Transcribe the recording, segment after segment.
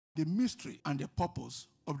the mystery and the purpose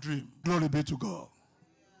of dream. Glory be to God.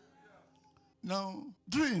 Now,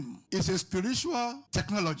 dream is a spiritual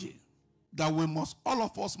technology that all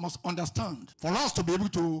of us must understand for us to be able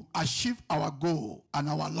to achieve our goal and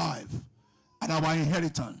our life and our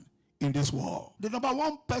inheritance in this world. The number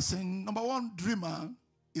one dreamer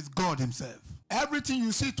is God himself. Everything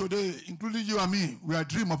you see today, including you and me, we are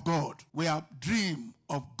dream of God. We are dream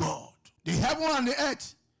of God. The heaven and the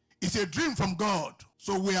earth is a dream from God.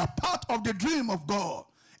 So we are part of the dream of God.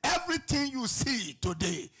 Everything you see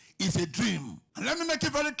today is a dream. And let me make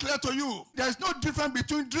it very clear to you. There is no difference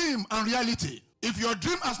between dream and reality. If your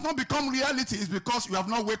dream has not become reality, it's because you have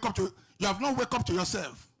not wake up to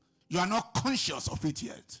yourself. You are not conscious of it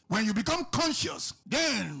yet. When you become conscious,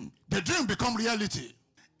 then the dream becomes reality.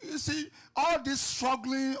 You see, all this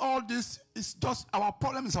struggling, all this is just, our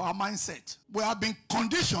problem is our mindset. We have been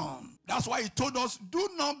conditioned. That's why he told us, do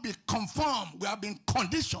not be conformed. We have been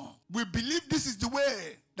conditioned. We believe this is the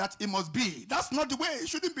way that it must be. That's not the way. It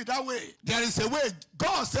shouldn't be that way. There is a way.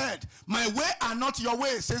 God said, my way are not your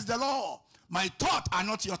way, says the Lord. My thoughts are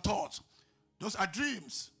not your thoughts. Those are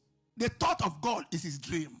dreams. The thought of God is his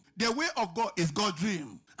dream. The way of God is God's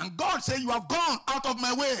dream. And God said, you have gone out of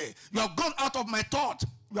my way. You have gone out of my thought.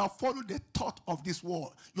 You have followed the thought of this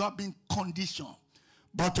world. You have been conditioned.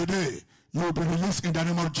 But today, you will be released in the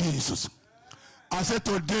name of Jesus. I said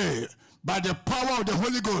today, by the power of the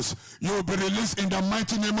Holy Ghost, you will be released in the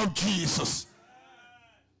mighty name of Jesus.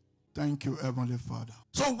 Thank you, Heavenly Father.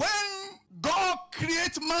 So when God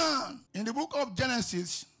creates man in the book of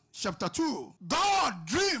Genesis, chapter 2, God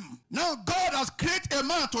dreamed. Now God has created a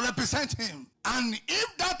man to represent him. And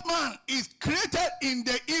if that man is created in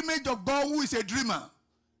the image of God, who is a dreamer,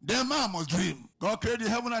 the man must dream. God created the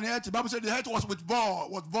heaven and the earth. The Bible said the earth was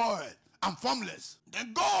void and formless.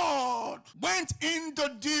 Then God went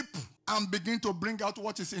into deep and began to bring out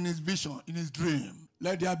what is in his vision, in his dream.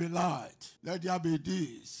 Let there be light. Let there be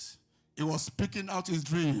this. He was speaking out his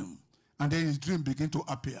dream. And then his dream began to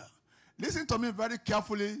appear. Listen to me very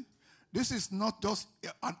carefully. This is not just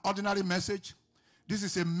an ordinary message. This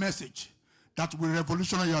is a message that will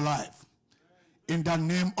revolutionize your life. In the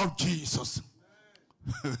name of Jesus.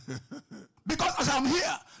 Because as I'm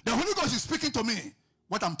here, the Holy Ghost is speaking to me.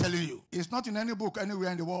 What I'm telling you, it's not in any book anywhere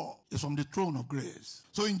in the world. It's from the throne of grace.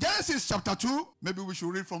 So in Genesis chapter 2, maybe we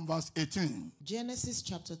should read from verse 18. Genesis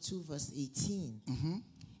chapter 2 verse 18.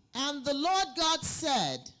 And the Lord God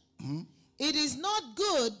said, it is not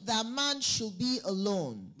good that man should be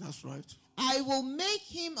alone. That's right. I will make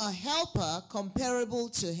him a helper comparable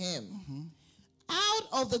to him. Out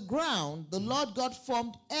of the ground, the Lord God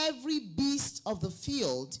formed every beast of the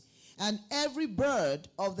field and every bird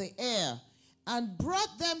of the air and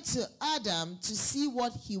brought them to Adam to see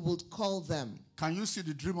what he would call them. Can you see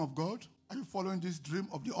the dream of God? Are you following this dream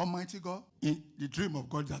of the Almighty God? In the dream of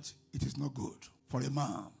God that it is not good for a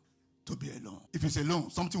man to be alone. If he's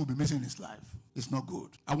alone, something will be missing in his life. It's not good.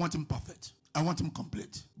 I want him perfect. I want him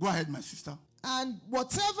complete. Go ahead, my sister. And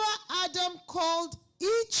whatever Adam called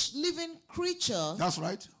each living creature, that's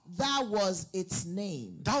right, that was its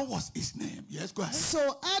name. That was its name. Yes, go ahead. So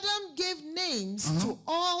Adam gave names to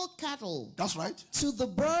all cattle. That's right. To the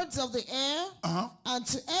birds of the air and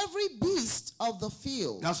to every beast of the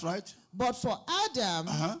field. That's right. But for Adam,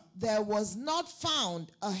 there was not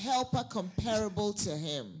found a helper comparable to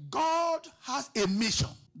him. God has a mission.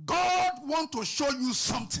 God wants to show you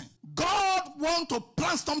something. God wants to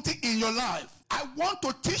plant something in your life. I want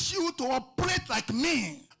to teach you to operate like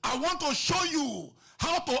me. I want to show you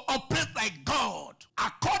how to operate like God.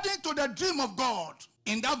 According to the dream of God,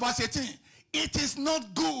 in that verse 18, it is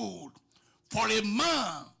not good for a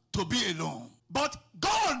man to be alone. But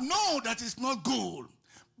God knows that it's not good.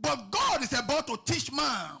 But God is about to teach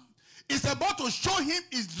man. It's about to show him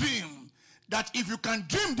his dream. That if you can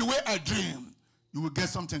dream the way I dream, you will get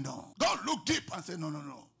something done. God looked deep and said,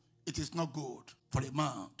 no. It is not good for a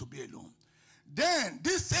man to be alone. Then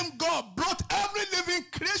this same God brought every living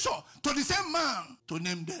creature to the same man to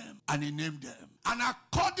name them. And he named them. And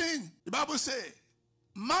according, the Bible says,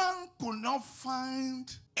 man could not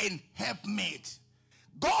find a helpmate.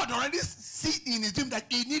 God already see in his dream that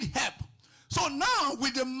he need help. So now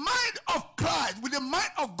with the mind of Christ, with the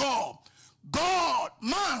mind of God,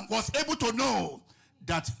 man was able to know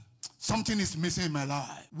that something is missing in my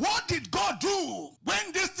life. What did God do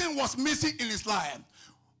when this thing was missing in his life?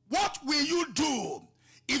 What will you do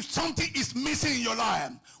if something is missing in your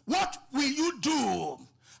life? What will you do?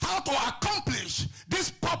 How to accomplish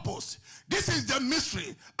this purpose? This is the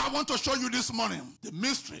mystery I want to show you this morning. The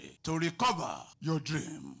mystery to recover your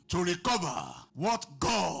dream. To recover what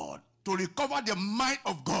God to recover the mind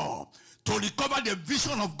of God, to recover the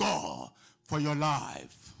vision of God for your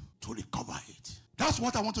life, to recover it. That's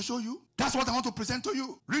what I want to show you. That's what I want to present to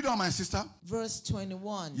you. Read on, my sister. Verse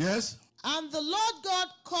 21. Yes. And the Lord God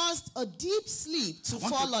caused a deep sleep to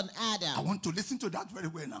fall on Adam. I want to listen to that very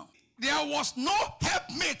well now. There was no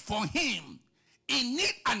helpmate for him. He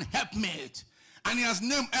need an helpmate. And he has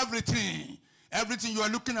named everything. Everything you are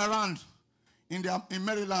looking around in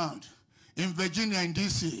Maryland, in Virginia, in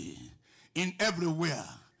D.C., in everywhere.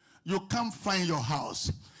 You can't find your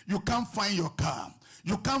house. You can't find your car.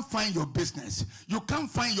 You can't find your business. You can't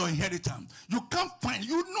find your inheritance. You can't find,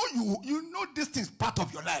 you know this thing is part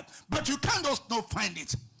of your life, but you can't just not find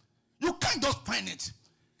it. You can't just find it.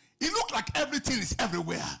 It looks like everything is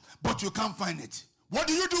everywhere, but you can't find it. What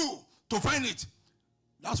do you do to find it?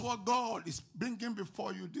 That's what God is bringing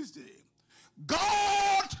before you this day.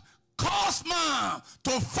 God caused man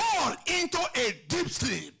to fall into a deep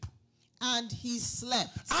sleep. And he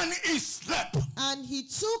slept. And he slept. And he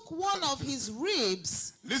took one of his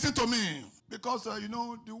ribs. Listen to me. Because, you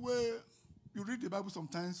know, the way you read the Bible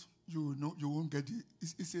sometimes, you won't get it.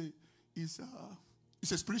 It's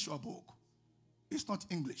a spiritual book. It's not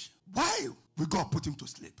English. Why will God put him to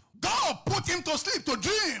sleep? God put him to sleep, to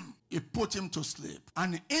dream. He put him to sleep.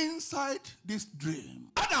 And inside this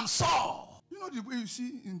dream, Adam saw. You know the way you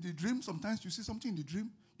see in the dream, sometimes you see something in the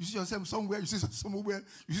dream. You see yourself somewhere, you see somewhere,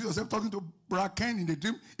 you see yourself talking to Bracken in the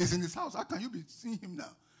dream. He's in his house. How can you be seeing him now?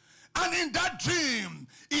 And in that dream,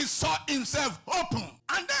 he saw himself open.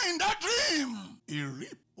 And then in that dream, a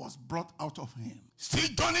rib was brought out of him. Still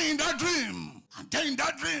done in that dream. And then in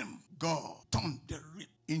that dream, God turned the rib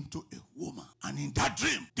into a woman. And in that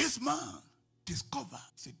dream, this man discovered,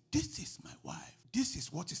 said, this is my wife. This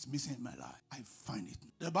is what is missing in my life. I find it.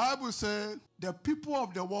 The Bible says the people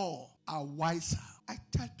of the world are wiser. I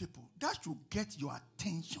tell people, that should get your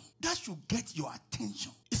attention. That should get your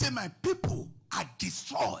attention. He said, my people are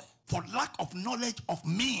destroyed for lack of knowledge of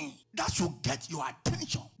me. That should get your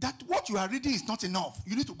attention. That what you are reading is not enough.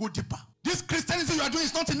 You need to go deeper. This Christianity you are doing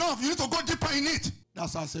is not enough. You need to go deeper in it.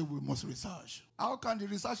 That's why I say we must research. How can the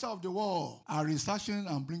researcher of the world are researching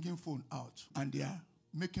and bringing phone out, and they are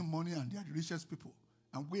making money and they are the richest people,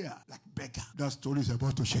 and we are like beggar? That story is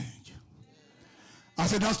about to change. I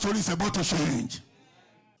said that story is about to change.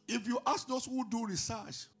 If you ask those who do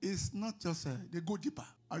research, it's not just they go deeper.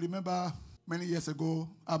 I remember many years ago,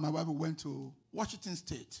 my wife went to Washington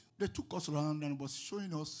State. They took us around and was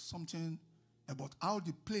showing us something about how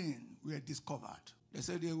the plane were discovered. They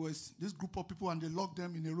said there was this group of people and they locked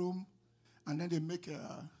them in a room, and then they make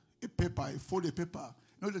a paper, a folded paper.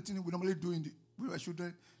 You know the thing we normally do when we were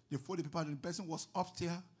children, they fold the paper and the person was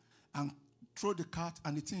upstairs and throw the cart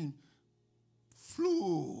and the thing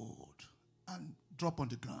flew and dropped on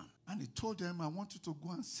the ground. And he told them, I want you to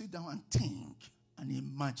go and sit down and think and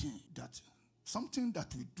imagine that something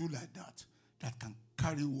that we do like that can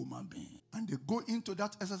carry human being. And they go into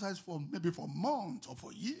that exercise for maybe for months or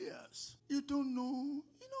for years. You don't know.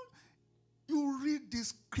 You read this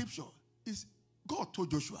scripture. God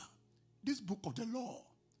told Joshua, this book of the law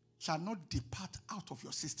shall not depart out of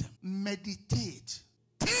your system. Meditate.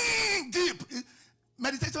 Think deep.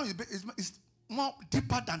 Meditation is more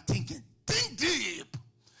deeper than thinking. Think deep.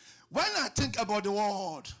 When I think about the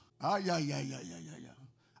word, I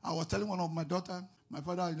was telling one of my daughter, my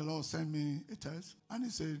father-in-law sent me a test, and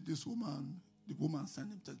he said, the woman sent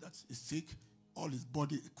him a test that is sick. All his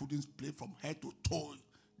body couldn't play from head to toe.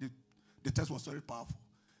 The test was very powerful.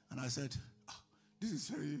 And I said, this is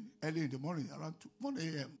very early in the morning, around 1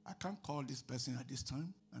 a.m. I can't call this person at this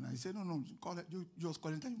time. And I said, no, call it. You just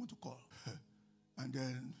call anytime you want to call. And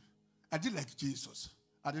then I did like Jesus.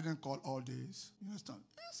 I didn't call all days. You understand?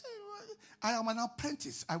 I am an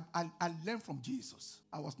apprentice. I learned from Jesus.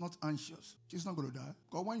 I was not anxious. Jesus is not going to die.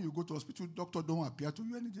 Because when you go to hospital, doctor don't appear to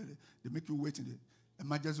you any day. They make you wait in the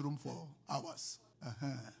emergency room for hours.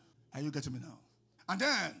 Are you getting me now? And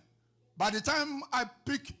then, by the time I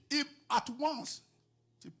pick him at once,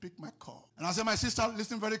 he picked my call. And I said, my sister,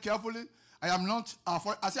 listen very carefully. I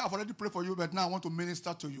said, I've already prayed for you, but now I want to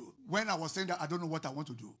minister to you. When I was saying that, I don't know what I want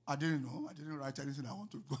to do. I didn't know. I didn't write anything I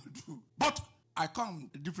want to go do. But I come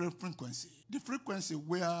a different frequency. The frequency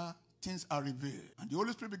where things are revealed. And the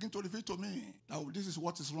Holy Spirit began to reveal to me that this is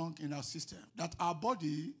what is wrong in our system. That our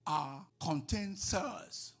body contains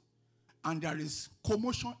cells. And there is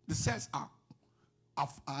commotion. The cells are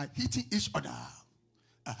hitting each other.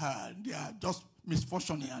 They are just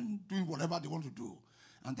misfunctioning and doing whatever they want to do.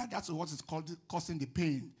 And that's what is causing the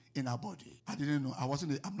pain in our body. I didn't know.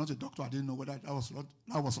 I'm not a doctor. I didn't know whether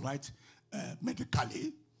that was right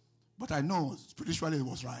medically. But I know spiritually it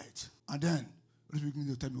was right. And then Speaking,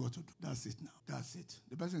 they'll tell me what to do. That's it now. That's it.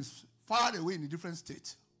 The person is far away in a different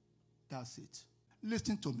state. That's it.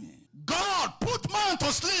 Listen to me. God put man to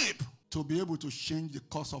sleep to be able to change the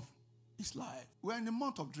course of his life. We're in the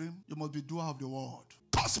month of dream. You must be doer of the word.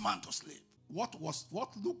 Cause man to sleep. What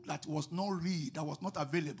looked like was not real, that was not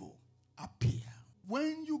available, appear.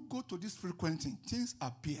 When you go to this frequenting, things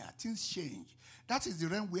appear, things change. That is the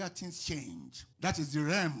realm where things change. That is the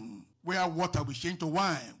realm where water will change to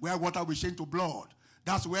wine, where water will change to blood.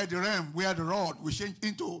 That's where the realm where the rod will change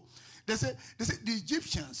into. They say the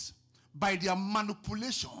Egyptians, by their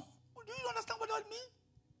manipulation, do you understand what that means?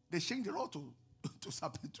 They change the rod to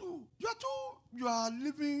serpent too. You are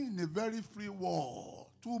living in a very free world.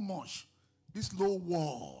 Too much. This low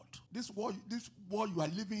world. This world you are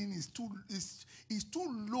living in is too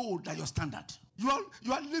low than your standard. You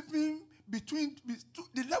are living between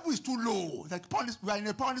the level is too low. Like we are in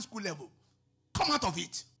a primary school level. Come out of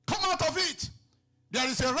it. Come out of it. There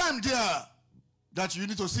is a realm there that you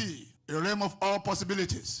need to see. A realm of all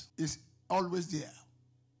possibilities is always there.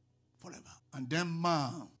 Forever. And then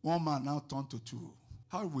one man now turned to two.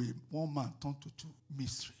 How will one man turn to two?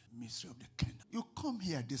 Mystery of the kingdom. You come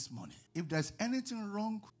here this morning. If there's anything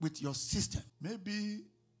wrong with your system, maybe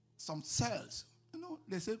some cells,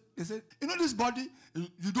 they say, this body,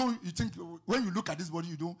 you think, when you look at this body,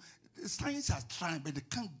 science has tried, but they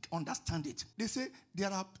can't understand it. They say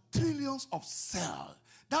there are trillions of cells.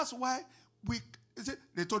 That's why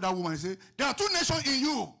they told that woman, there are two nations in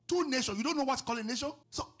you. Two nations. You don't know what's called a nation?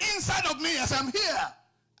 So inside of me, as I'm here,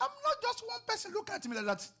 I'm not just one person. Look at me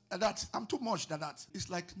like that. I'm too much than that. It's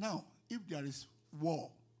like now, if there is war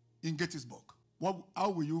in Gettysburg, how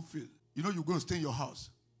will you feel? You're going to stay in your house.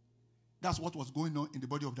 That's what was going on in the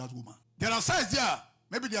body of that woman. There are cells there.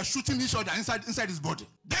 Maybe they are shooting each other inside his body.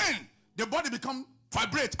 Then the body become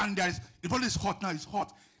vibrate and the body is hot now. It's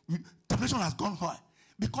hot. Temperature has gone high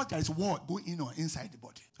because there is war going on inside the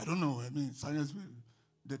body. I don't know. I mean, science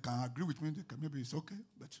they can agree with me. Maybe it's okay.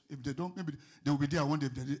 But if they don't, maybe they will be there one day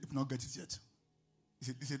if not get it yet.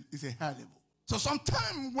 It's a high level. So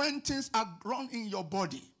sometimes when things are grown in your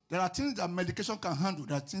body, there are things that medication can handle.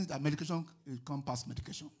 There are things that medication can't pass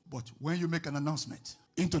medication. But when you make an announcement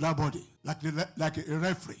into that body, like a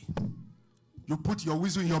referee, you put your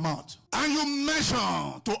whistle in your mouth and you mention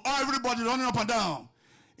to everybody running up and down,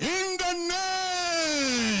 in the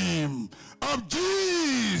name of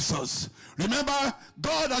Jesus. Remember,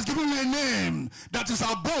 God has given you a name that is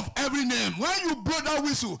above every name. When you blow that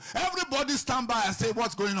whistle, everybody stand by and say,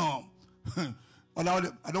 what's going on? I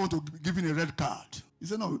don't want to give you a red card. He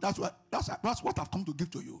said, no, that's what I've come to give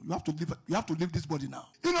to you. You have to leave this body now.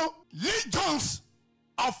 Legions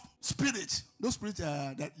of spirits. Those spirits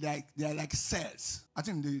they are like cells. I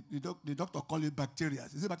think the doctor call it bacteria.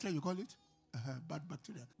 Is it bacteria you call it? Bad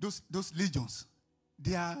bacteria. Those legions,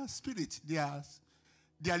 they are spirits. They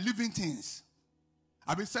are living things.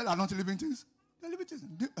 I mean, cells are not living things. They are living things.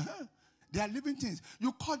 They are living things.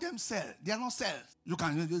 You call them cells. They are not cells.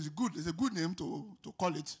 It's a good name to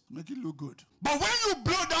call it, to make it look good. But when you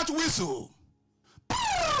blow that whistle,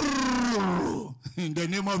 in the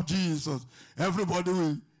name of Jesus, everybody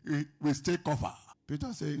will stay covered.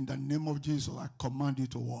 Peter said, in the name of Jesus, I command you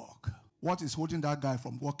to walk. What is holding that guy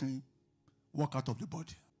from walking? Walk out of the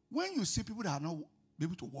body. When you see people that are not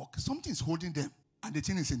able to walk, something is holding them, and the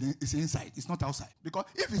thing is inside. It's not outside. Because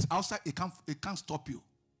if it's outside, it can't stop you.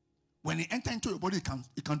 When it enters into your body, it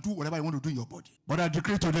can do whatever you want to do in your body. But I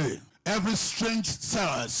decree today, every strange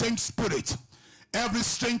cell, strange spirit, every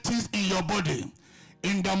strange thing in your body,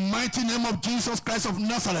 in the mighty name of Jesus Christ of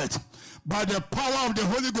Nazareth, by the power of the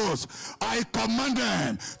Holy Ghost, I command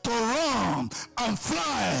them to run and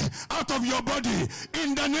fly out of your body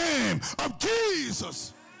in the name of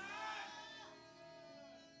Jesus.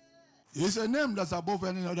 It's a name that's above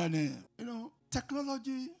any other name.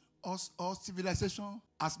 Technology or civilization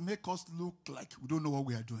has made us look like we don't know what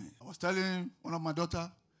we are doing. I was telling one of my daughters,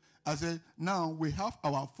 I said, now we have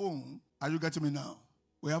our phone. Are you getting me now?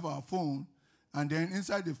 We have our phone, and then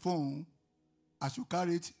inside the phone, as you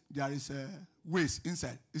carry it, there is a waste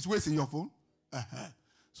inside. Is waste in your phone?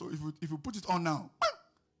 So if you put it on now,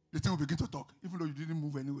 the thing will begin to talk, even though you didn't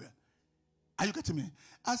move anywhere. Are you getting me?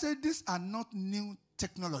 I said, these are not new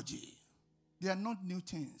technology. They are not new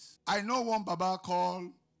things. I know one Baba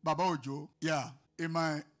called Baba Ojo, in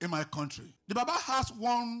my country. The Baba has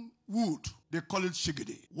one wood, they call it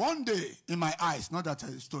shigidi. One day, in my eyes, not that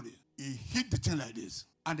a story, he hit the thing like this,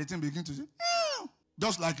 and the thing begins to say, ew!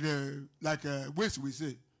 Just like waste we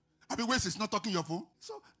say. I mean, waste is not talking your phone.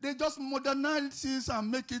 So they just modernize this and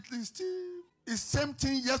make it still. It's same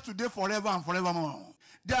thing yesterday, forever and forevermore.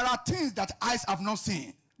 There are things that eyes have not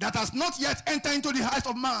seen. that has not yet entered into the height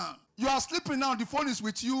of man. You are sleeping now, the phone is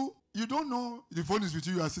with you. You don't know the phone is with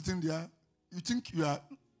you. You are sitting there. You think you are...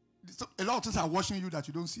 A lot of things are watching you that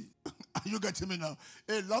you don't see. Are you getting me now?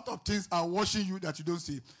 A lot of things are watching you that you don't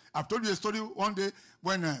see. I've told you a story one day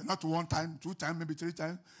when, not one time, 2 times, maybe 3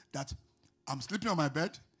 times, that I'm sleeping on my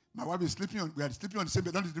bed. My wife is sleeping on, we are sleeping on the same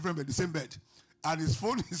bed, not the different bed, the same bed. And his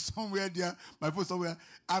phone is somewhere there, my phone is somewhere,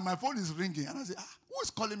 and my phone is ringing. And I say, who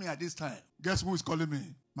is calling me at this time? Guess who is calling me?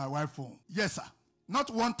 My wife's phone. Yes, sir.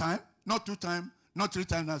 Not 1 time, not 2 times, not 3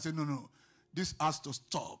 times. And I say, no. This has to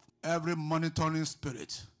stop. Every monitoring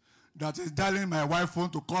spirit that is dialing my wife's phone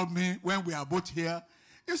to call me when we are both here.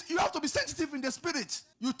 You have to be sensitive in the spirit.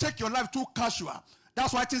 You take your life too casual.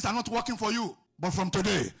 That's why things are not working for you. But from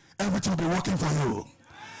today, everything will be working for you.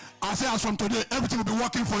 I say as from today, everything will be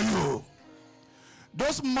working for you.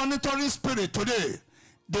 Those monitoring spirits today,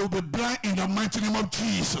 they will be blind in the mighty name of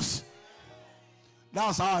Jesus.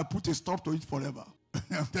 That's how I put a stop to it forever.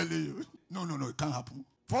 I'm telling you. No, it can't happen.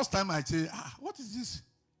 First time I say, what is this?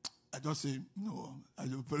 I just say, no, I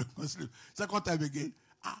don't fall asleep. Second time again,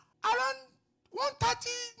 around 1:30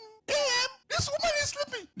 a.m., this woman is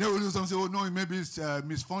sleeping. They will do something, oh no, maybe it's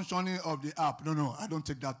misfunctioning of the app. No, I don't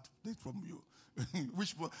take that from you.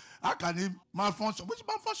 How can it malfunction? Which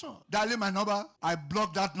malfunction? Dial my number, I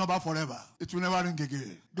block that number forever. It will never ring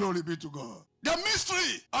again. Glory be to God. The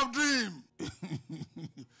mystery of dream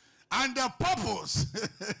and the purpose.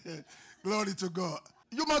 Glory to God.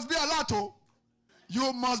 You must be alert, oh.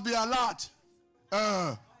 You must be alert.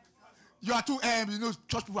 You are too,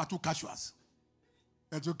 church people are too casuals.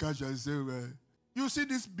 They're too casual. You see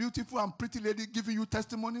this beautiful and pretty lady giving you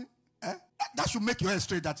testimony? That should make your head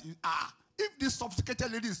straight. That if this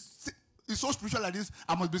sophisticated lady is so spiritual like this,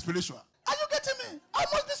 I must be spiritual. Are you getting me? I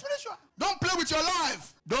must be spiritual. Don't play with your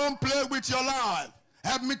life. Don't play with your life.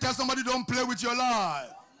 Help me tell somebody, don't play with your life.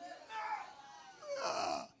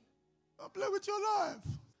 Yeah. Don't play with your life.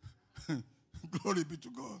 Glory be to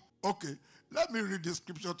God. Okay, let me read the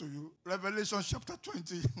scripture to you. Revelation chapter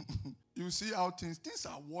 20. You see how things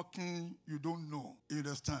are working, you don't know. You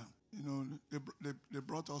understand? They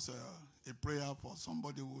brought us a prayer for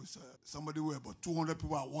somebody who about 200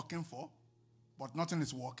 people are working for, but nothing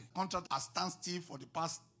is working. Contract has stand still for the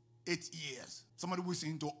past 8 years. Somebody who is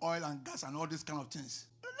into oil and gas and all these kind of things.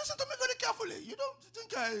 Listen to me very carefully. You don't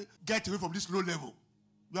think I get away from this low level.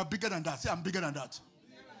 You are bigger than that. Say, I'm bigger than that.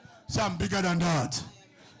 Say, I'm bigger than that.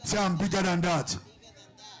 Say, I'm bigger than that.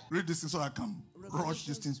 Read this thing so I can rush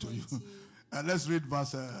this thing to you. Let's read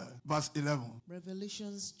verse 11.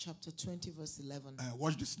 Revelations chapter 20, verse 11.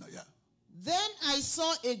 Watch this now, yeah. Then I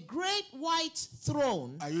saw a great white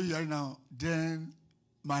throne. Are you hearing now? Then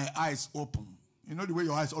my eyes open. You know the way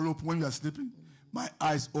your eyes all open when you are sleeping? My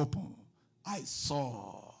eyes open. I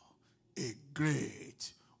saw a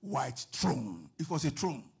great white throne. It was a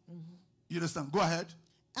throne. Mm-hmm. You understand? Go ahead.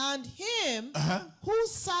 And him who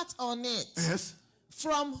sat on it, yes,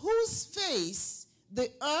 from whose face the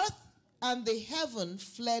earth and the heaven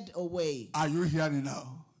fled away. Are you hearing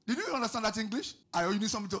now? Did you understand that English? You need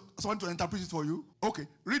someone to interpret it for you? Okay,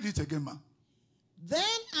 read it again, man. Then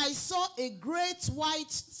I saw a great white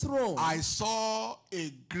throne. I saw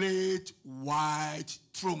a great white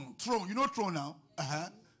throne. Throne, you know throne now?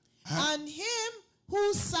 And him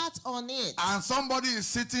who sat on it. And somebody is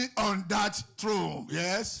sitting on that throne.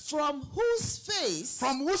 Yes. From whose face?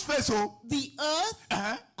 From whose face, oh? The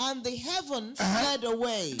earth and the heaven fled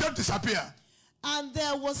away. Don't disappear. And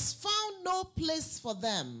there was found no place for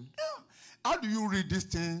them. Yeah. How do you read this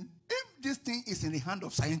thing? If this thing is in the hand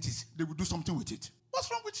of scientists, they will do something with it. What's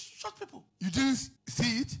wrong with short people? You didn't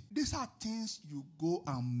see it? These are things you go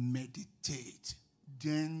and meditate.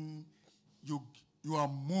 Then you are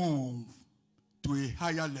moved to a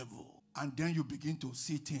higher level. And then you begin to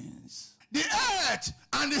see things. The earth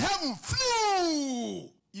and the heaven flew.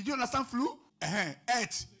 You do understand flew?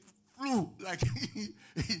 Earth flew. Like,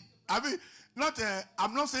 I mean,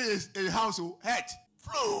 I'm not saying it's a house, earth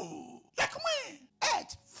flew. Like when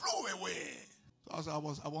earth flew away. So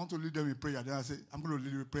I want to lead them in prayer. Then I say, I'm going to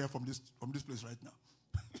lead you in prayer from this place right now.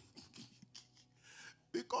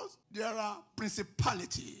 Because there are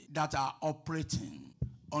principalities that are operating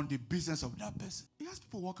on the business of that person. He has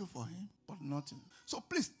people working for him, but nothing. So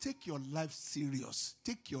please take your life serious.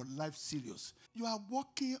 Take your life serious. You are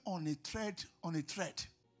working on a thread.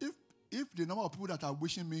 If the number of people that are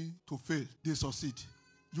wishing me to fail, they succeed,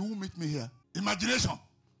 you won't meet me here. Imagination.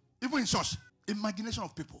 Even in church, imagination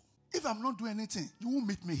of people. If I'm not doing anything, you won't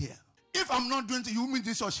meet me here. If I'm not doing anything, you won't meet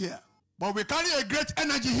this church here. But we carry a great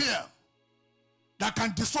energy here that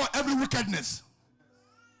can destroy every wickedness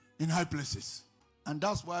in high places. And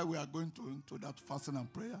that's why we are going into that fasting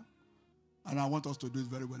and prayer. And I want us to do it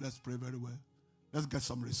very well. Let's pray very well. Let's get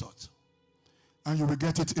some results. And you will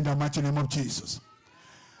get it in the mighty name of Jesus.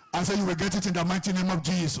 I say you will get it in the mighty name of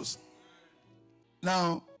Jesus.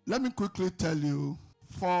 Now, let me quickly tell you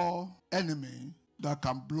 4 enemies that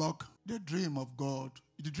can block the dream of God.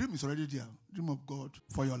 The dream is already there. Dream of God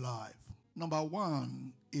for your life. Number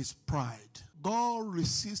 1 is pride. God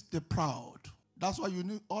resists the proud. That's why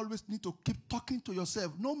you always need to keep talking to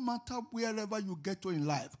yourself. No matter wherever you get to in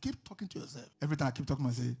life, keep talking to yourself. Every time I keep talking,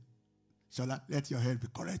 I say, Sola, let your head be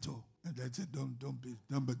correct. Oh. And then say, don't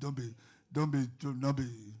be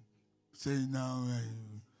saying now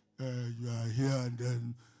you are here and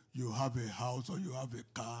then you have a house or you have a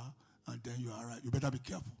car and then you are right. You better be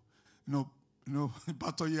careful. You know,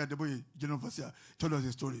 Pastor here, the boy, General Vasia, told us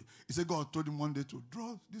a story. He said God told him one day to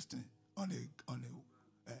draw this thing on a.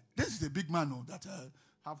 This is a big man that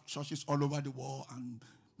have churches all over the world and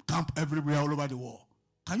camp everywhere all over the world.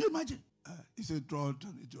 Can you imagine? He said draw it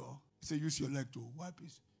on the jaw. He said use your leg to wipe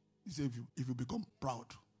it. He said if you become proud,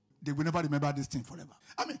 they will never remember this thing forever.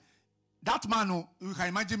 I mean, that man, you can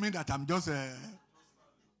imagine me that I'm just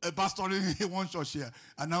a pastor in one church here,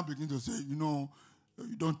 and now begin to say, you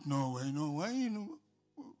don't know,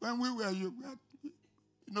 when we were you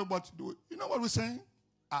know what to do. You know what we're saying?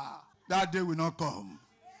 That day will not come.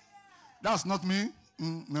 That's not me.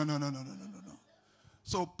 No.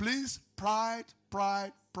 So please, pride.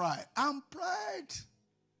 And pride,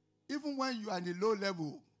 even when you are in the low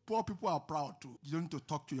level, poor people are proud too. You don't need to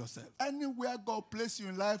talk to yourself. Anywhere God places you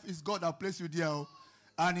in life, is God that placed you there.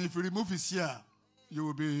 And if you remove his here, you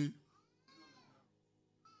will be.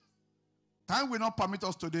 Time will not permit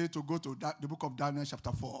us today to go to the book of Daniel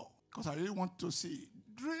chapter 4. Because I really want to see.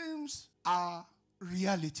 Dreams are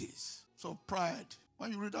realities. So pride.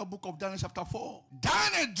 When you read the book of Daniel chapter 4.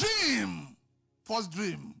 Daniel dream. First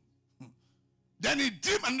dream. Then he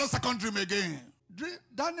dreamed another second dream again.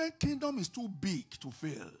 Daniel's kingdom is too big to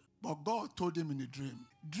fail. But God told him in a dream.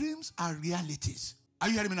 Dreams are realities. Are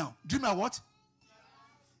you hearing me now? Dreams are what?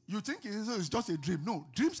 You think it's just a dream. No,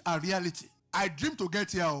 dreams are reality. I dream to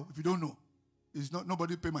get here. If you don't know. It's not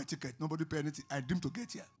nobody pay my ticket. Nobody pay anything. I dream to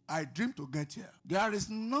get here. I dream to get here. There is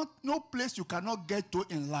no place you cannot get to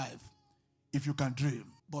in life if you can dream.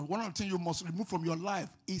 But one of the things you must remove from your life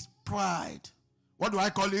is pride. What do I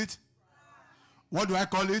call it? What do I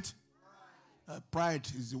call it? Pride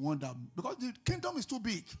is the one that, because the kingdom is too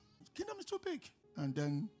big. The kingdom is too big. And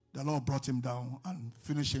then the Lord brought him down and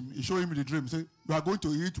finished him. He showed him the dream. He said, you are going to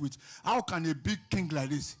eat with, how can a big king like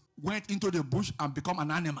this went into the bush and become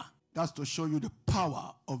an animal? That's to show you the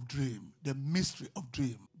power of dream, the mystery of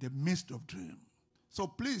dream, the mystery of dream. So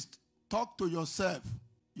please talk to yourself.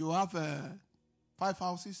 You have 5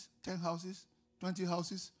 houses, 10 houses, 20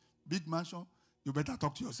 houses, big mansion. You better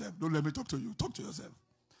talk to yourself. Don't let me talk to you. Talk to yourself.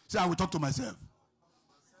 Say, I will talk to myself.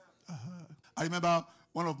 I remember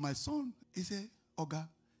one of my sons, he said, Oga,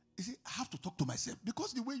 he said, I have to talk to myself.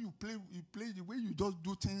 Because the way you play, the way you just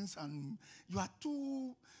do things, and you are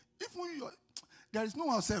too, there is no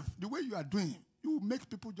yourself. The way you are doing, you make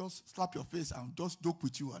people just slap your face and just joke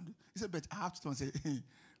with you. And he said, but I have to say, hey,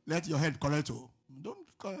 let your head correct. Don't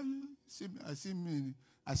see me.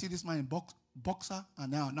 I see this man in boxer,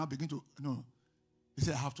 and now begin to, no. He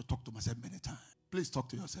said, I have to talk to myself many times. Please talk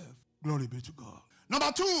to yourself. Glory be to God.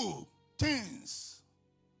 Number 2 things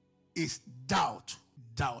is doubt.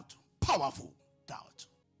 Doubt. Powerful doubt.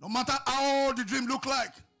 No matter how the dream look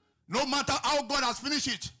like, no matter how God has finished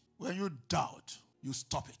it, when you doubt, you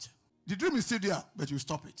stop it. The dream is still there, but you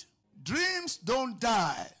stop it. Dreams don't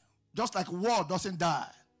die, just like word doesn't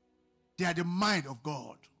die. They are the mind of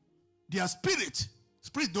God. They are spirit.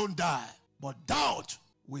 Spirit don't die, but doubt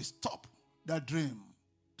will stop that dream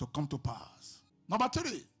to come to pass. Number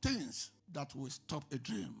 3 things that will stop a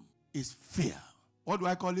dream is fear. What do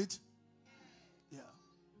I call it? Yeah.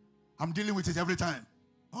 I'm dealing with it every time.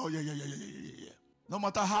 Oh, yeah. No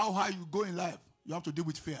matter how high you go in life, you have to deal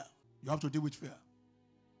with fear. You have to deal with fear.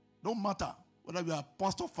 No matter whether you are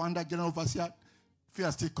pastor, founder, general overseer,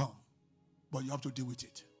 fear still comes. But you have to deal with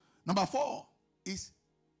it. Number 4 is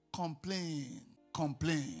complain.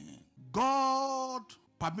 God,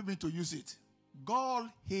 permit me to use it. God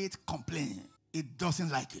hates complain. It doesn't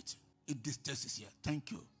like it. It distests it.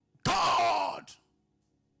 Thank you. God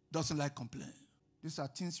doesn't like complain. These are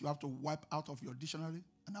things you have to wipe out of your dictionary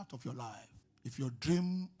and out of your life if your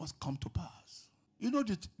dream must come to pass. You know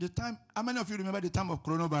the time, how many of you remember the time of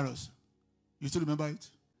coronavirus? You still remember it?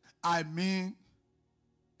 I mean,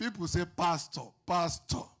 people say, Pastor.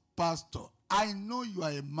 I know you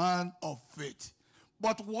are a man of faith,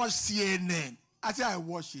 but watch CNN. I say, I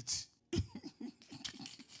watch it.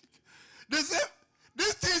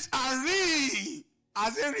 things are real. I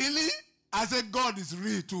say, really? I say, God is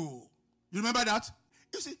real too. You remember that?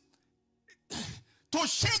 You see, to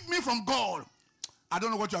shake me from God, I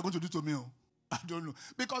don't know what you are going to do to me. I don't know.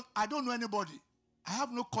 Because I don't know anybody. I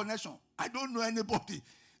have no connection. I don't know anybody.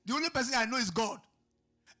 The only person I know is God.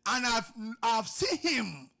 And I've seen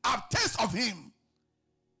him. I've tasted of him.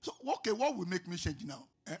 So, okay, what will make me change now?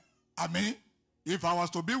 I mean, if I was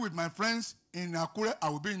to be with my friends in Akure, I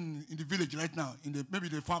would be in the village right now, maybe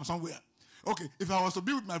the farm somewhere. Okay, if I was to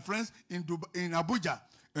be with my friends in Abuja,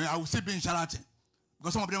 I would still be in Sheraton.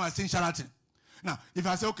 Because some of them are still in Sheraton. Now, if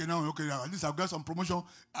I say, okay, at least I've got some promotion.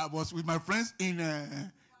 I was with my friends in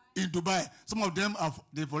Dubai. Some of them,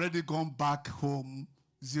 they've already gone back home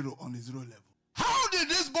on the zero level. How did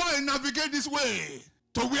this boy navigate this way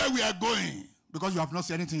to where we are going? Because you have not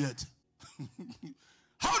seen anything yet.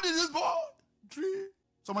 How did this boy dream?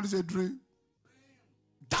 Somebody say dream.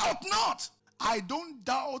 Doubt not. I don't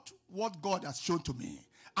doubt what God has shown to me.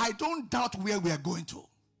 I don't doubt where we are going to.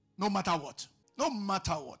 No matter what. No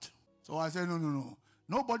matter what. So I said, no.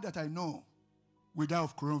 Nobody that I know will die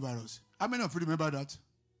of coronavirus. How many of you remember that?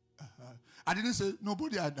 I didn't say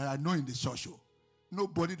nobody that I know in the church.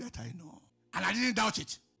 Nobody that I know. And I didn't doubt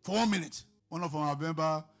it for 1 minute. One of our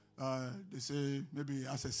members, they say maybe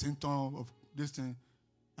as a symptom of this thing,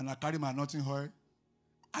 and I carry my nothing oil.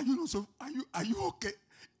 Are you okay?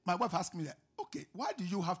 My wife asked me that, okay, why do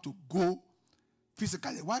you have to go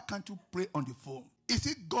physically? Why can't you pray on the phone? Is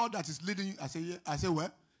it God that is leading you? I say,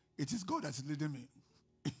 well, it is God that is leading me.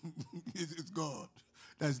 It's God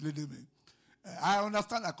that is leading me. I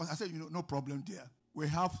understand that. I said, no problem there. We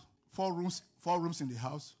have 4 rooms in the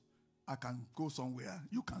house. I can go somewhere.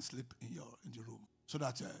 You can sleep in the room. So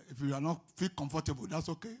that if you are not feel comfortable, that's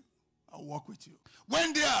okay. I'll walk with you.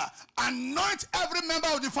 When they are, anoint every member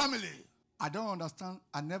of the family. I don't understand.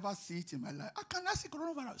 I never see it in my life. I cannot see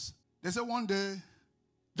coronavirus. They say one day,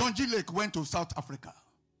 Don G. Lake went to South Africa.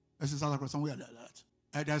 This is South Africa, somewhere like that.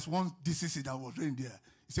 And there's one disease that was in there.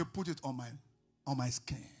 He said, put it on my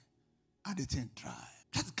skin. And the thing dry.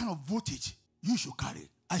 That's the kind of voltage you should carry.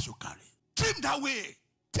 I should carry. Dream that way.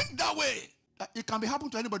 Think that way. That it can be happen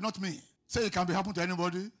to anybody, not me. Say it can be happen to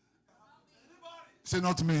anybody. Say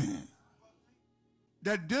not me.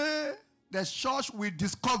 The day the church will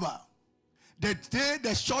discover,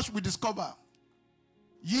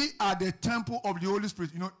 ye are the temple of the Holy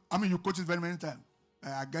Spirit. You quote it very many times.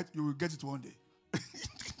 You will get it one day.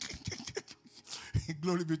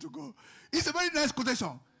 Glory be to God. It's a very nice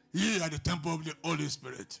quotation. Ye are the temple of the Holy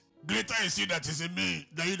Spirit. Greater is he that is in me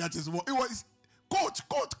than he that is in the world. Quote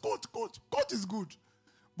is good.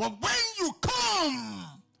 But when you come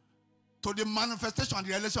to the manifestation and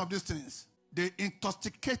the realization of these things, they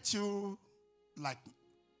intoxicate you like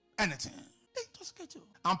anything. They intoxicate you.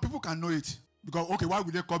 And people can know it. Because, okay, why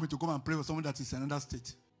would they call me to come and pray for someone that is in another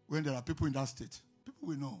state? When there are people in that state, people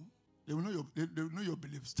will know. They will know your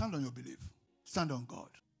belief. Stand on your belief. Stand on God.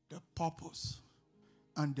 The purpose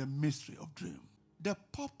and the mystery of dream. The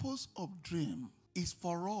purpose of dream is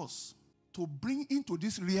for us to bring into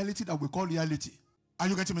this reality that we call reality. Are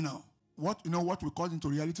you getting me now? What we call into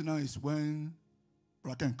reality now is when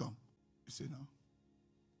Bracken come. You see now?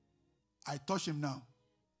 I touch him now.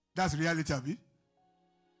 That's reality, Abi.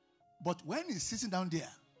 But when he's sitting down there,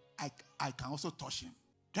 I can also touch him.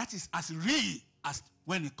 That is as real as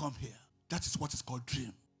when he come here. That is what is called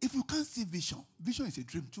dream. If you can't see vision is a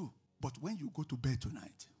dream too. But when you go to bed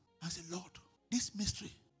tonight, I say, Lord, this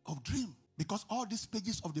mystery of dream, because all these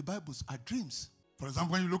pages of the Bibles are dreams. For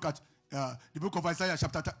example, when you look at the book of Isaiah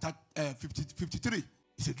chapter 53,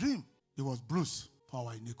 it's a dream. It was bruised for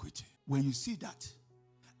our iniquity. When you see that,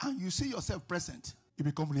 and you see yourself present, it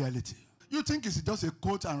becomes reality. You think it's just a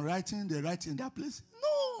quote and writing, they write in that place?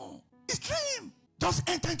 No, it's dream. Just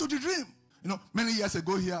enter into the dream. Many years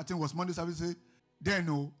ago here, I think it was Monday service,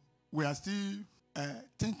 then we are still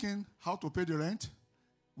thinking how to pay the rent.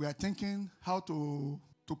 We are thinking how to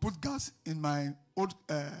put gas in my old,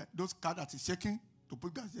 those car that is shaking, to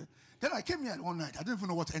put gas there. Then I came here one night. I didn't even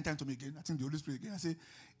know what entered into me again. I think the Holy Spirit again. I say,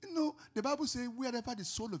 the Bible says, wherever the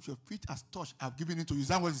sole of your feet has touched, I've given it to you. Is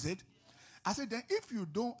that what it said? I said, then if you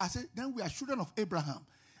don't, then we are children of Abraham.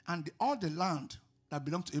 And all the land that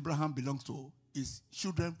belongs to Abraham belongs to his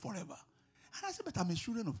children forever. And I said, but I'm a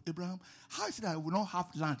children of Abraham. How is it that I will not have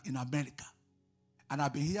land in America? And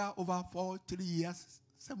I've been here over 3 years,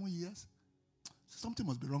 7 years. Something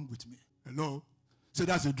must be wrong with me. Hello? So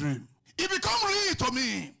that's a dream. It becomes real to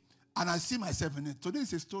me. And I see myself in it. Today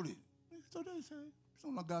is a story. Today is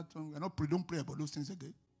something like that. We don't pray about those things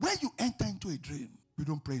again. When you enter into a dream, you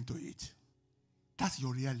don't pray into it. That's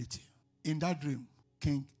your reality. In that dream,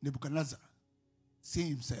 King Nebuchadnezzar seeing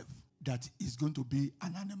himself that he's going to be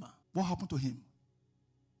an animal. What happened to him?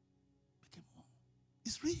 Became one.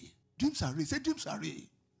 It's real. Dreams are real. Say dreams are real.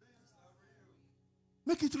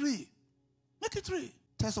 Make it real. Make it real.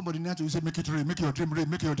 Tell somebody near to you, say, make it real. Make your dream real.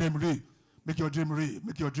 Make your dream real. Make your dream real.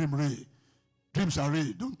 Make your dream real. Dreams are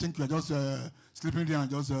real. Don't think you're just sleeping there and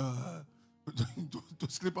just to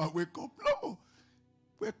sleep and wake up. No.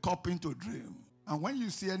 Wake up into dream. And when you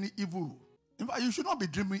see any evil, in fact, you should not be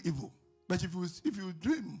dreaming evil. But if you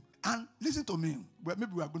dream, and listen to me, well,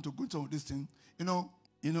 maybe we are going to go into this thing.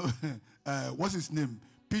 What's his name?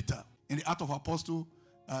 Peter, in the Acts of Apostles,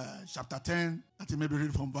 chapter 10, I think maybe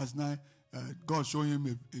read from verse 9, God showed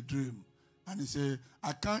him a dream. And he said,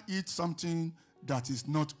 I can't eat something that is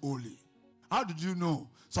not holy. How did you know?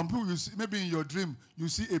 Some people, you see, maybe in your dream, you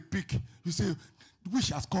see a pig. You say, the wish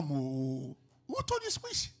has come. Oh. Who told you this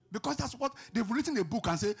wish? Because that's what they've written a book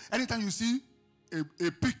and say, anytime you see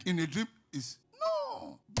a pig in a dream, is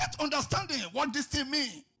no. Get understanding what this thing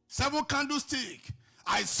means. 7 candlestick.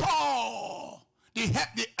 I saw the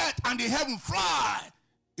earth and the heaven fly.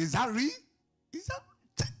 Is that real? Is that?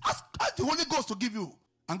 Ask the Holy Ghost to give you.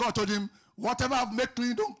 And God told him, whatever I've made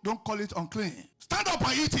clean, don't call it unclean. Stand up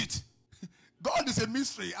and eat it. God is a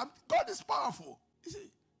mystery. God is powerful. You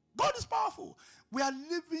see, God is powerful. We are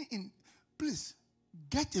living in, please,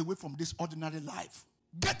 get away from this ordinary life.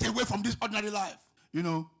 Get away from this ordinary life.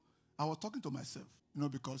 I was talking to myself,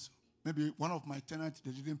 because maybe one of my tenants,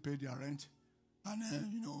 they didn't pay their rent. And,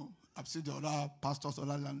 I've seen the other pastors,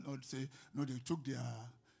 other landlords say, they took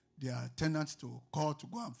their tenants to court to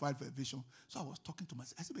go and file for eviction. So I was talking to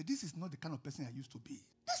myself. I said, but this is not the kind of person I used to be.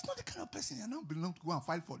 That's not the kind of person I now belong to go and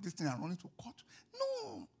file for this thing and run into court.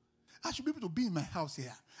 No. I should be able to be in my house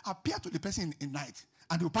here, appear to the person in night,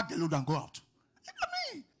 and they will pack the load and go out. You know what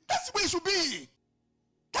I mean? That's the way it should be.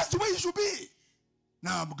 That's the way it should be.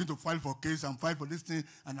 Now I'm going to file for case and file for this thing,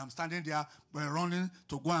 and I'm standing there running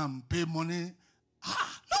to go and pay money.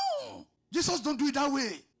 No. Jesus don't do it that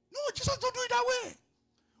way. No, Jesus don't do it that way.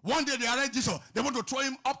 One day they arrest Jesus. They want to throw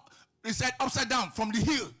him up, he said, upside down from the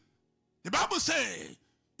hill. The Bible says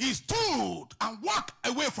he stood and walked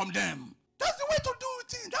away from them. That's the way to do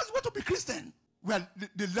it. That's the way to be Christian. Well,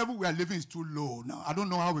 the level we are living is too low now. I don't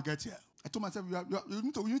know how we get here. I told myself, you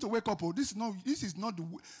need to wake up. Oh, this is not the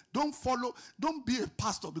way. Don't be a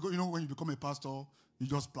pastor, because when you become a pastor, you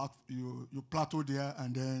just you plateau there,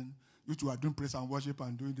 and then you two are doing praise and worship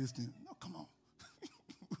and doing this thing. No, come on.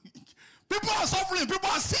 People are suffering. People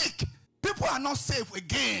are sick. People are not safe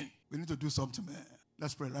again. We need to do something, man.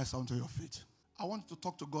 Let's pray. Rise onto your feet. I want to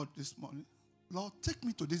talk to God this morning. Lord, take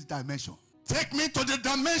me to this dimension. Take me to the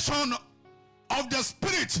dimension of the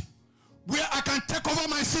Spirit where I can take over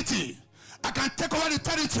my city. I can take over the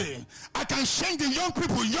territory. I can change the young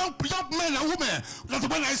people, young men and women. That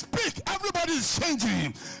when I speak, everybody is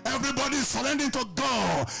changing. Everybody is surrendering to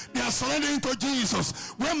God. They are surrendering to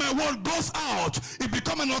Jesus. When my word goes out, it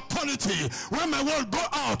becomes an authority. When my word goes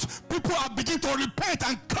out, people are beginning to repent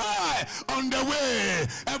and cry on the way.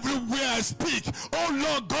 Everywhere I speak, oh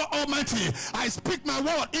Lord God Almighty, I speak my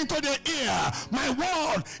word into their ear. My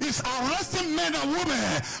word is arresting men and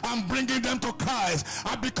women and bringing them to Christ.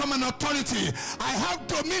 I become an authority. I have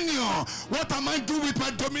dominion. What am I doing with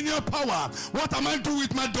my dominion power? What am I doing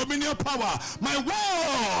with my dominion power? My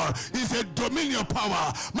word is a dominion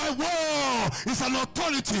power. My word is an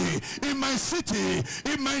authority in my city,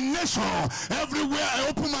 in my nation. Everywhere I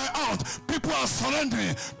open my mouth, people are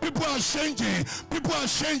surrendering. People are changing. People are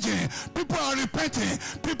changing. People are repenting.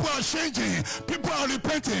 People are changing. People are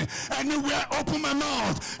repenting. Anywhere I open my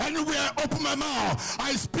mouth,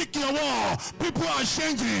 I speak your word. People are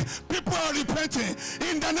changing. People are repenting.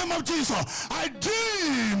 In the name of Jesus, I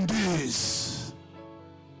dream this.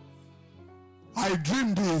 I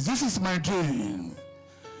dream this. This is my dream.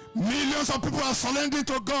 Millions of people are surrendering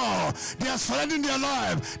to God. They are surrendering their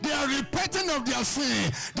life. They are repenting of their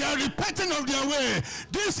sin. They are repenting of their way.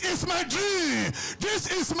 This is my dream.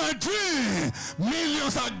 This is my dream.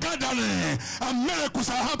 Millions are gathering and miracles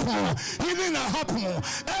are happening. Healing are happening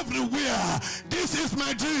everywhere. This is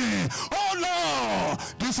my dream. Oh Lord,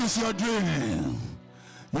 this is your dream.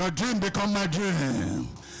 Your dream become my dream.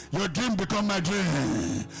 Your dream become my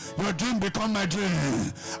dream. Your dream become my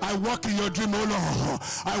dream. I walk in your dream, oh Lord.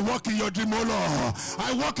 I walk in your dream, oh Lord.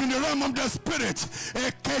 I walk in the realm of the Spirit.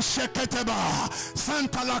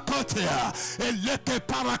 Santa Lakotia. Eleke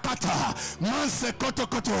Parakata. Manse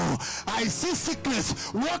Kotokoto. I see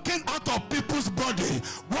sickness walking out of people's body.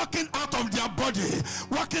 Walking out of their body.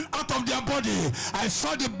 Walking out of their body. I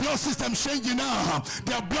saw the blood system changing now.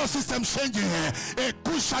 Their blood system changing.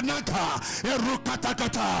 Kushanaka.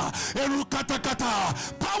 Erukatakata.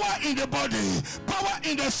 Power in the body, power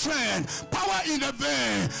in the strength, power in the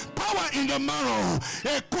vein, power in the marrow.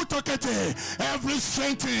 Every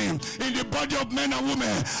strength in the body of men and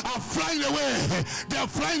women are flying away. They are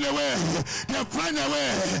flying away. They are flying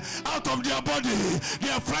away out of their body. They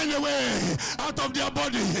are flying away out of their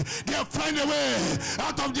body. They are flying away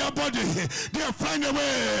out of their body. They are flying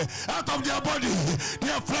away out of their body. They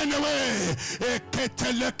are flying away.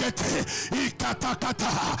 Ikatakata.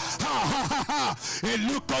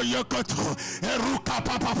 Eluko yokoto. Eruka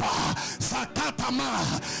papa. Sakatama.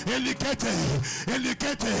 Elikete.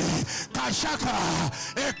 Kashaka.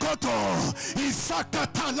 Ekoto.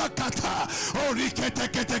 Isakata lakata. Orikete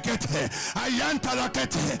kete. Ayanta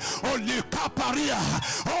lakete. Olikaparia.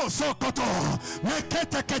 O sokoto.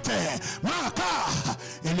 Mekete. Maka.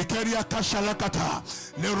 Elikeria kashalakata.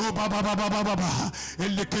 Leruba baba.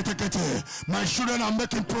 Elikete. My children are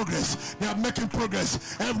making progress. They are making progress.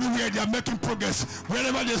 Everywhere they are making progress.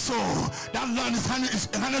 Wherever they sow, that land is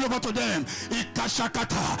handed over to them.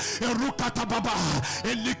 Ikashakata. Erukata baba.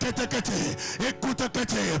 Elikete.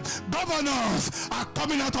 Ekutekete. Governors are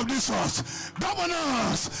coming out of this source.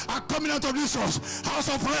 Governors are coming out of this source. House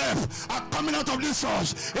of Rep are coming out of this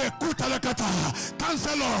source. Ekutalakata.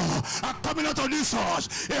 Councilor are coming out of this source.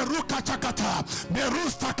 Erukachakata.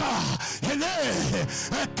 Merustaka. Hele.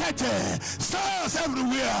 Ekete. Stars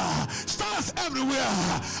everywhere. Stars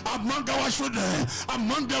everywhere. Among our children.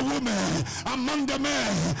 Among the women. Among the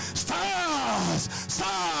men. Stars.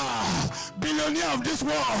 Billionaire of this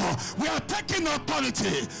world. We are taking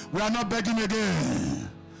authority. We are not begging again.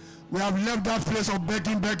 We have left that place of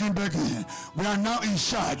begging. We are now in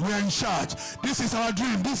charge. We are in charge. This is our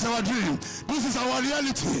dream. This is our dream. This is our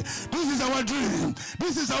reality. This is our dream.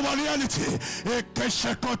 This is our reality.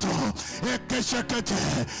 Ekeshekoto. Ekeshekete.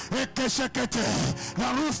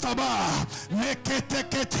 La rustaba.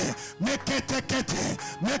 Meketekete.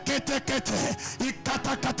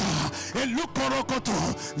 Ikatakata.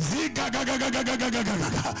 Elukorokoto.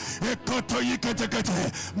 Zigagagagagagagagaga. Ekoto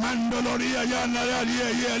yiketekete. Mandoloria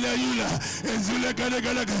yana Ezule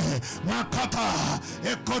Makata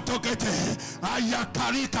Ekotokete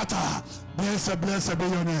Ayakarikata. Blessed be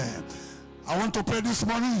your name. I want to pray this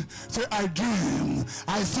morning. Say, I dream.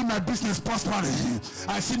 I see my business prospering.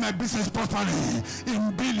 I see my business prospering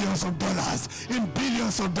in billions of dollars. In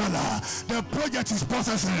billions of dollars. The project is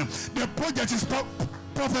processing. The project is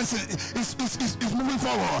prophecy is moving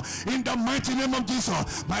forward in the mighty name of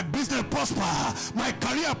Jesus. My business prosper, my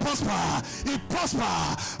career prosper, it prosper.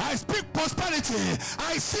 I speak prosperity.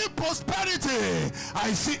 I see prosperity.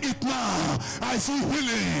 I see it now. I see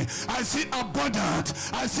healing. I see abundant.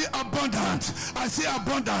 I see abundant. I see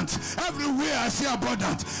abundant. Everywhere I see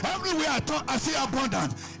abundant. Everywhere I see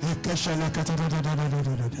abundant.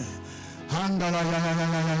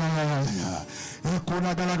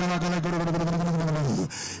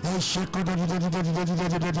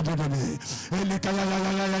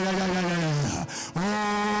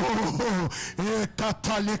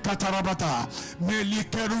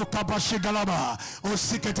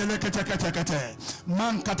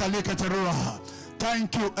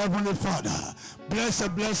 Thank you, Heavenly Father.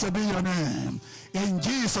 Blessed be your name. In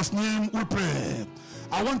Jesus' name we pray.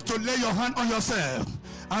 I want to lay your hand on yourself.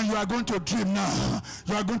 And you are going to dream now.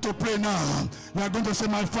 You are going to pray now. You are going to say,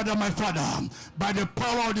 my Father, by the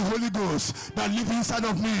power of the Holy Ghost that lives inside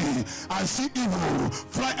of me, I see evil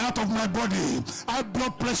fly out of my body. High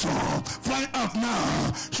blood pressure flying out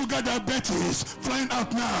now. Sugar diabetes flying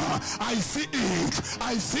out now. I see it.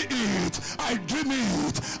 I see it. I dream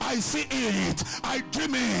it. I see it. I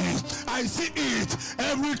dream it. I see it.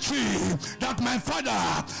 Every tree that my Father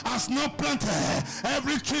has not planted,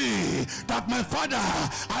 every tree that my Father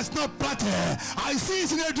has not planted, I see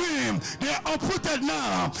it in a dream. They are uprooted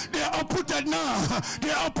now. They are uprooted now.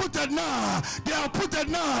 They are uprooted now. They are uprooted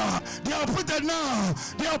now. They are uprooted now.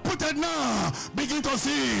 They are uprooted now. Begin to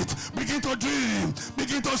see it. Begin to dream.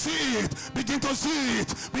 Begin to see it. Begin to see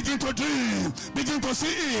it. Begin to dream. Begin to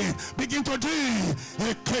see it. Begin to dream.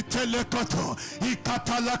 Eketelekoto.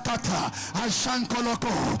 Ikatalakata.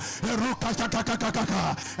 Ashankoloko.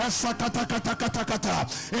 Erukakakakakaka. Esakatakatakata.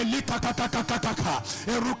 Elikakakakakaka.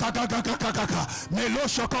 Erukakakakaka.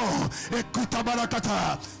 Meloshoko.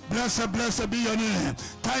 Ekutabarakata. Blessed be your name.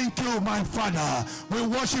 Thank you, my Father. We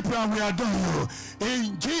worship you and we adore you.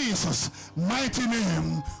 In Jesus' mighty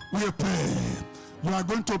name we pray. You are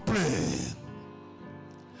going to pray.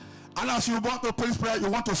 And as you want to pray this prayer, you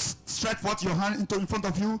want to stretch forth your hand in front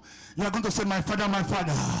of you. You are going to say, my Father,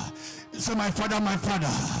 Say, my Father, my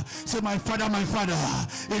Father. Say, my Father, my Father.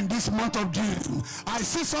 In this month of June, I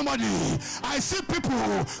see somebody. I see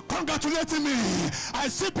people congratulating me. I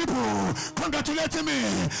see people congratulating me.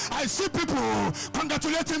 I see people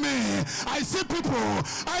congratulating me. I see people.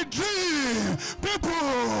 I dream.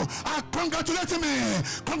 People are congratulating me.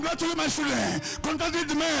 Congratulate my children.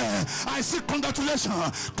 Congratulate me. I see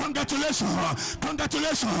congratulations. Congratulations.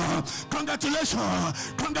 Congratulations.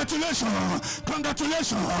 Congratulations. Congratulations.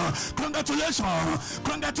 Congratulations. Congratulations,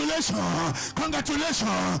 congratulations,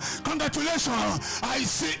 congratulations, congratulations. I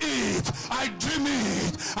see it, I dream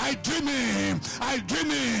it, I dream it, I dream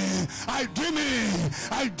it, I dream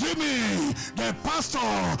it, I dream it. The pastor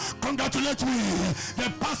congratulate me,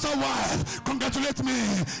 the pastor wife congratulate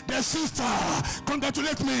me, the sister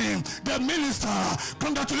congratulate me, the minister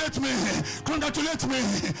congratulate me, congratulate me,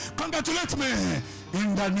 congratulate me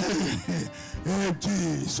in the name of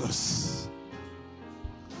Jesus.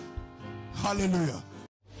 Hallelujah.